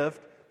the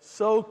gift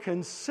so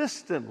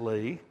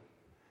consistently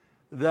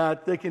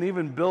that they can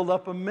even build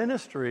up a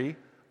ministry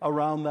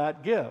around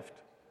that gift.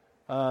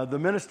 The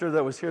minister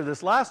that was here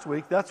this last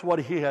week, that's what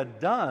he had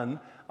done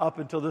up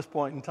until this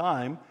point in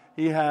time.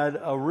 He had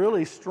a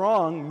really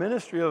strong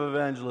ministry of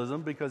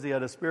evangelism because he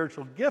had a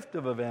spiritual gift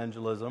of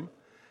evangelism.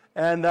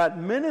 And that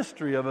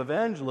ministry of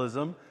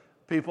evangelism,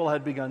 people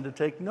had begun to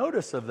take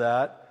notice of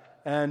that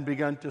and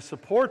begun to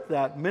support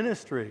that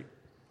ministry.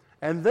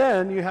 And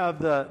then you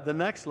have the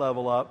next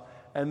level up,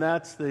 and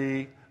that's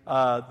the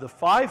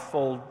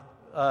fivefold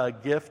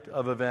gift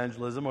of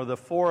evangelism, or the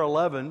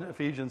 4:11,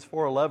 Ephesians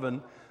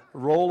 4:11,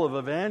 role of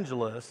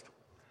evangelist.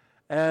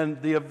 And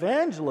the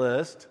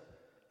evangelist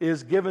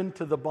is given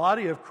to the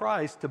body of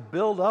Christ to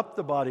build up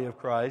the body of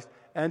Christ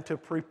and to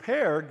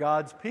prepare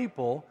God's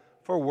people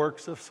for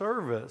works of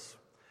service.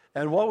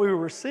 And what we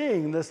were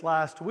seeing this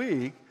last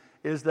week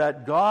is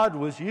that God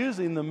was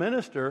using the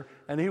minister,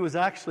 and he was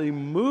actually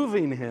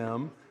moving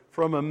him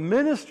from a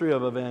ministry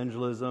of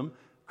evangelism,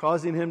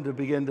 causing him to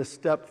begin to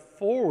step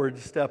forward,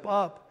 step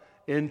up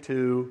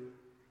into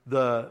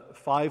the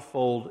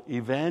fivefold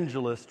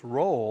evangelist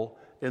role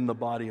in the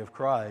body of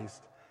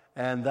Christ.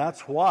 And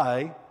that's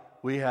why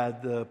we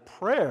had the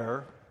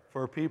prayer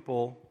for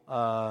people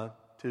for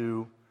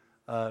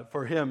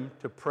him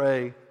to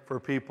pray for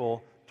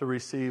people to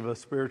receive a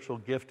spiritual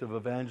gift of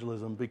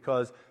evangelism,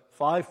 because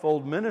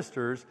fivefold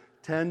ministers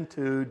tend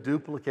to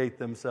duplicate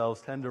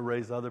themselves, tend to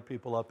raise other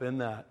people up in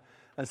that.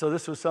 And so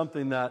this was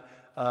something that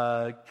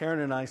Karen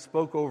and I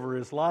spoke over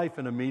his life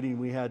in a meeting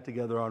we had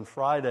together on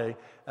Friday,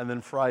 and then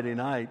Friday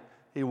night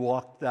he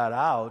walked that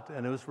out,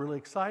 and it was really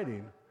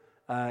exciting.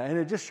 And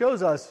it just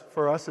shows us,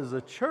 for us as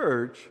a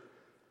church,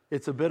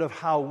 it's a bit of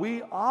how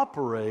we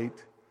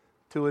operate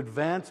to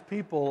advance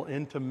people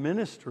into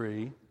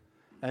ministry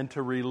and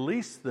to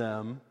release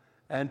them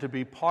and to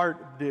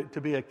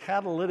be a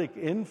catalytic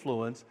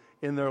influence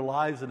in their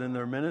lives and in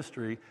their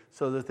ministry,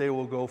 so that they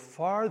will go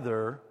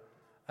farther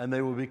and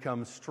they will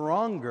become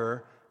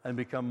stronger and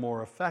become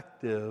more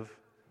effective,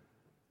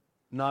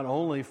 not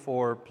only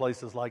for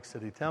places like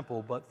City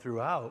Temple, but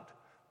throughout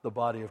the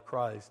body of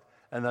Christ.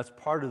 And that's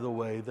part of the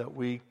way that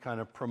we kind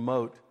of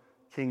promote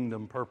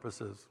kingdom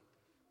purposes.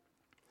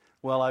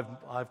 Well,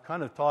 I've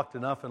kind of talked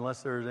enough,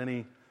 unless there's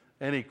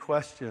any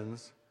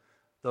questions.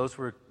 Those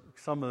were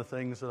some of the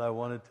things that I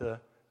wanted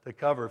to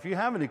cover. If you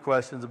have any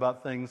questions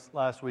about things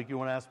last week you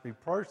want to ask me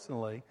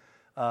personally,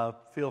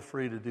 feel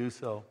free to do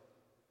so.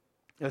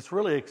 It's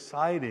really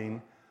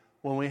exciting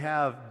when we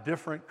have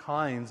different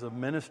kinds of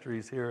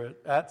ministries here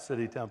at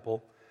City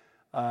Temple.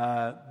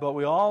 But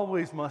we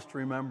always must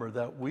remember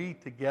that we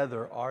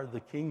together are the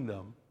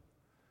kingdom.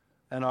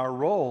 And our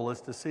role is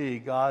to see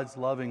God's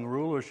loving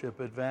rulership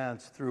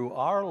advance through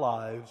our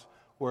lives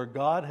where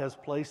God has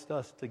placed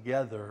us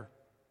together,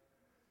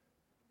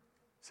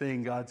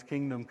 seeing God's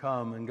kingdom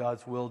come and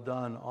God's will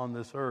done on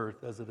this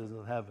earth as it is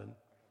in heaven.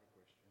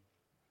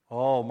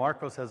 Oh,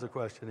 Marcos has a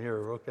question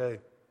here. Okay.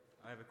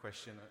 I have a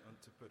question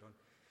to put on.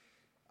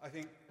 I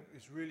think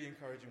it's really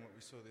encouraging what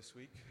we saw this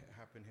week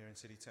happen here in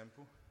City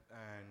Temple.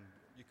 And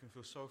you can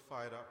feel so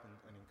fired up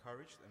and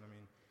encouraged. And I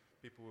mean,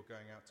 people were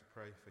going out to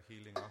pray for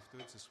healing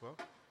afterwards as well.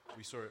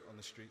 We saw it on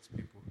the streets,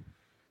 people.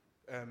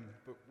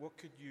 But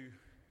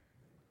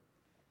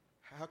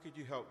how could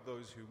you help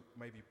those who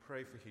maybe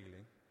pray for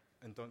healing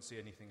and don't see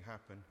anything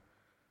happen?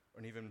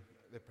 Or even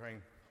they're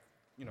praying,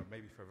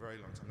 maybe for a very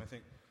long time. I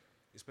think,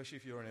 especially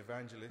if you're an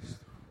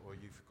evangelist or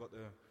you've got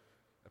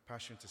a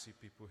passion to see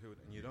people healed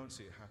and you don't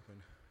see it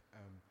happen,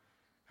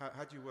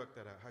 how do you work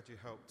that out? How do you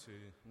help to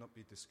not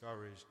be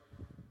discouraged?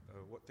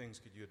 What things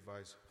could you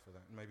advise for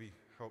that? And maybe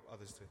help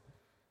others to,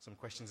 some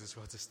questions as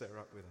well to stir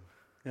up with them.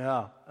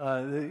 Yeah.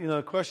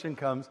 The question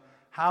comes,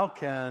 how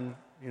can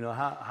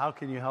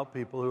you help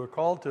people who are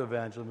called to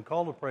evangelism,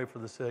 called to pray for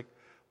the sick?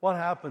 What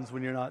happens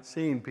when you're not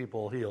seeing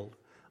people healed?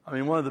 I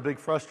mean, one of the big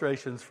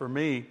frustrations for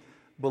me,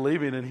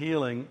 believing in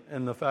healing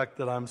and the fact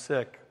that I'm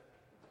sick,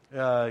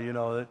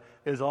 it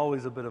is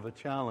always a bit of a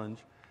challenge.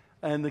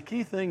 And the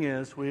key thing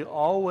is we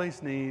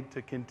always need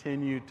to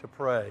continue to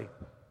pray.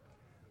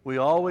 We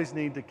always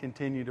need to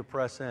continue to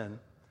press in.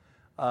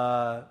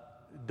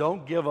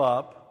 Don't give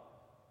up.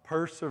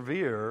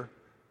 Persevere.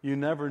 You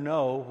never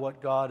know what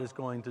God is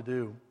going to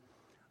do.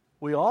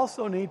 We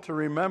also need to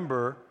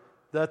remember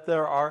that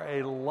there are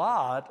a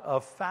lot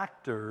of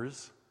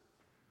factors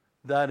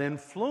that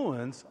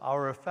influence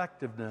our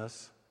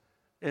effectiveness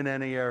in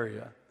any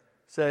area.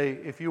 Say,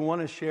 if you want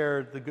to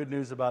share the good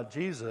news about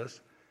Jesus,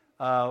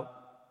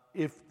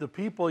 if the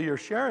people you're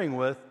sharing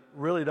with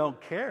really don't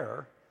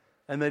care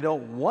and they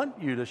don't want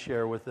you to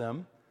share with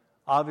them,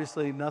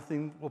 obviously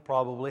nothing will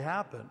probably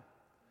happen.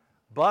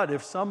 But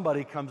if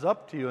somebody comes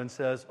up to you and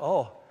says,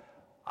 oh,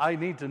 I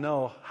need to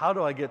know, how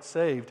do I get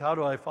saved? How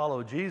do I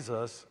follow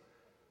Jesus?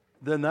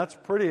 Then that's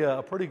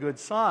a pretty good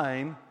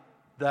sign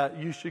that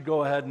you should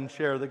go ahead and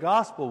share the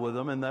gospel with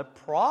them, and that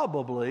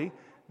probably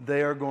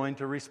they are going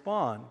to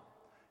respond.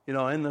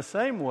 In the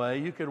same way,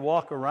 you could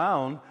walk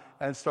around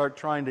and start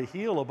trying to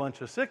heal a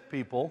bunch of sick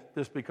people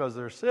just because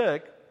they're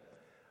sick,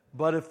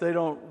 but if they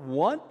don't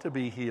want to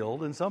be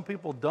healed, and some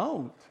people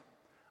don't,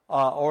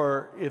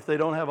 or if they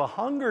don't have a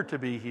hunger to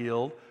be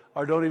healed,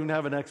 or don't even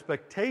have an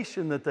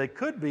expectation that they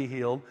could be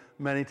healed,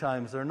 many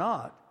times they're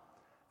not.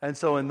 And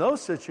so in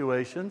those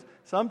situations,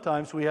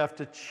 sometimes we have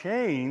to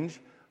change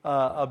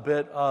a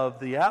bit of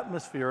the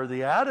atmosphere or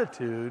the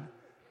attitude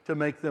to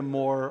make them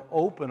more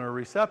open or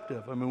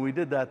receptive. I mean, we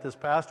did that this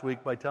past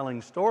week by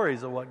telling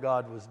stories of what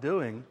God was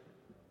doing.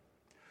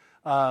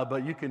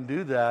 But you can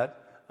do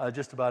that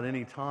just about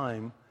any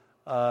time.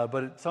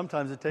 But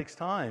sometimes it takes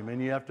time,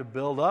 and you have to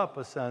build up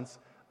a sense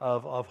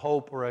of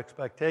hope or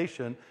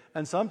expectation.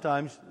 And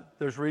sometimes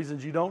there's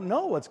reasons you don't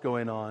know what's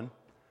going on,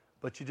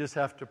 but you just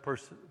have to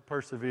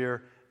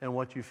persevere in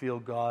what you feel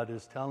God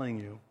is telling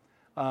you.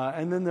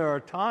 And then there are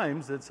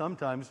times that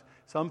sometimes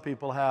some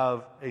people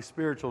have a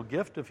spiritual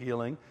gift of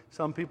healing,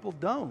 some people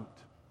don't.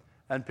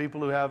 And people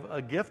who have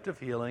a gift of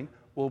healing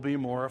will be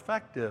more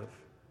effective.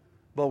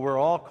 But we're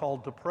all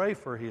called to pray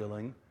for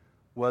healing,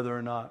 whether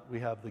or not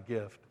we have the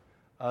gift.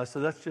 So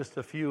that's just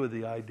a few of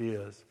the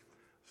ideas.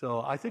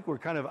 So I think we're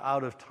kind of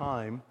out of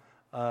time.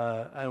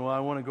 And I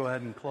want to go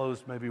ahead and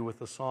close maybe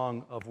with a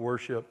song of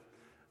worship.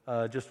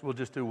 We'll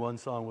just do one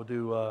song. We'll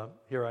do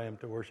Here I Am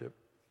to Worship.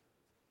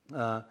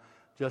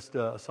 Just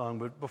a song.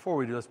 But before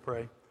we do, let's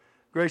pray.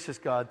 Gracious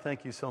God,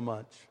 thank you so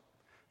much.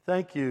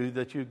 Thank you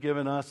that you've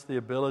given us the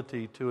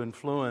ability to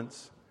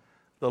influence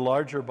the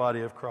larger body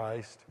of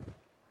Christ,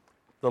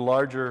 the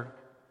larger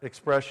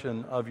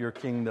expression of your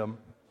kingdom.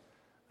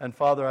 And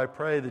Father, I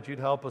pray that you'd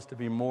help us to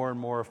be more and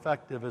more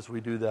effective as we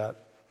do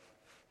that.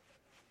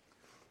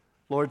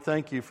 Lord,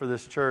 thank you for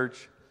this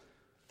church.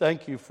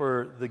 Thank you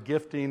for the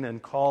gifting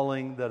and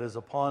calling that is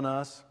upon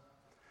us.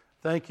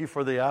 Thank you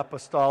for the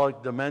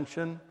apostolic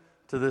dimension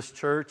to this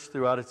church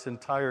throughout its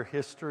entire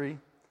history.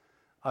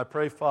 I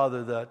pray,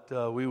 Father,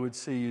 that we would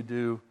see you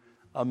do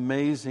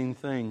amazing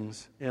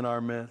things in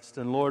our midst.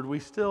 And Lord, we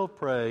still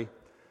pray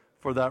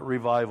for that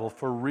revival,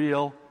 for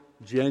real,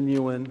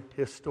 genuine,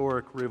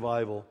 historic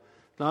revival.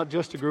 Not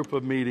just a group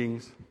of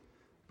meetings,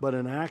 but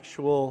an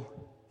actual,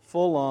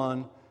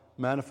 full-on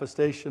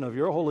manifestation of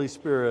your Holy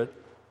Spirit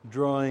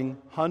drawing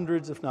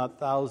hundreds, if not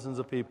thousands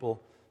of people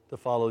to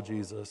follow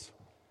Jesus.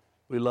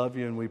 We love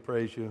you and we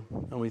praise you,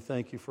 and we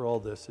thank you for all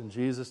this. In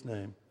Jesus'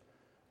 name,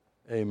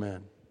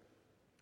 amen.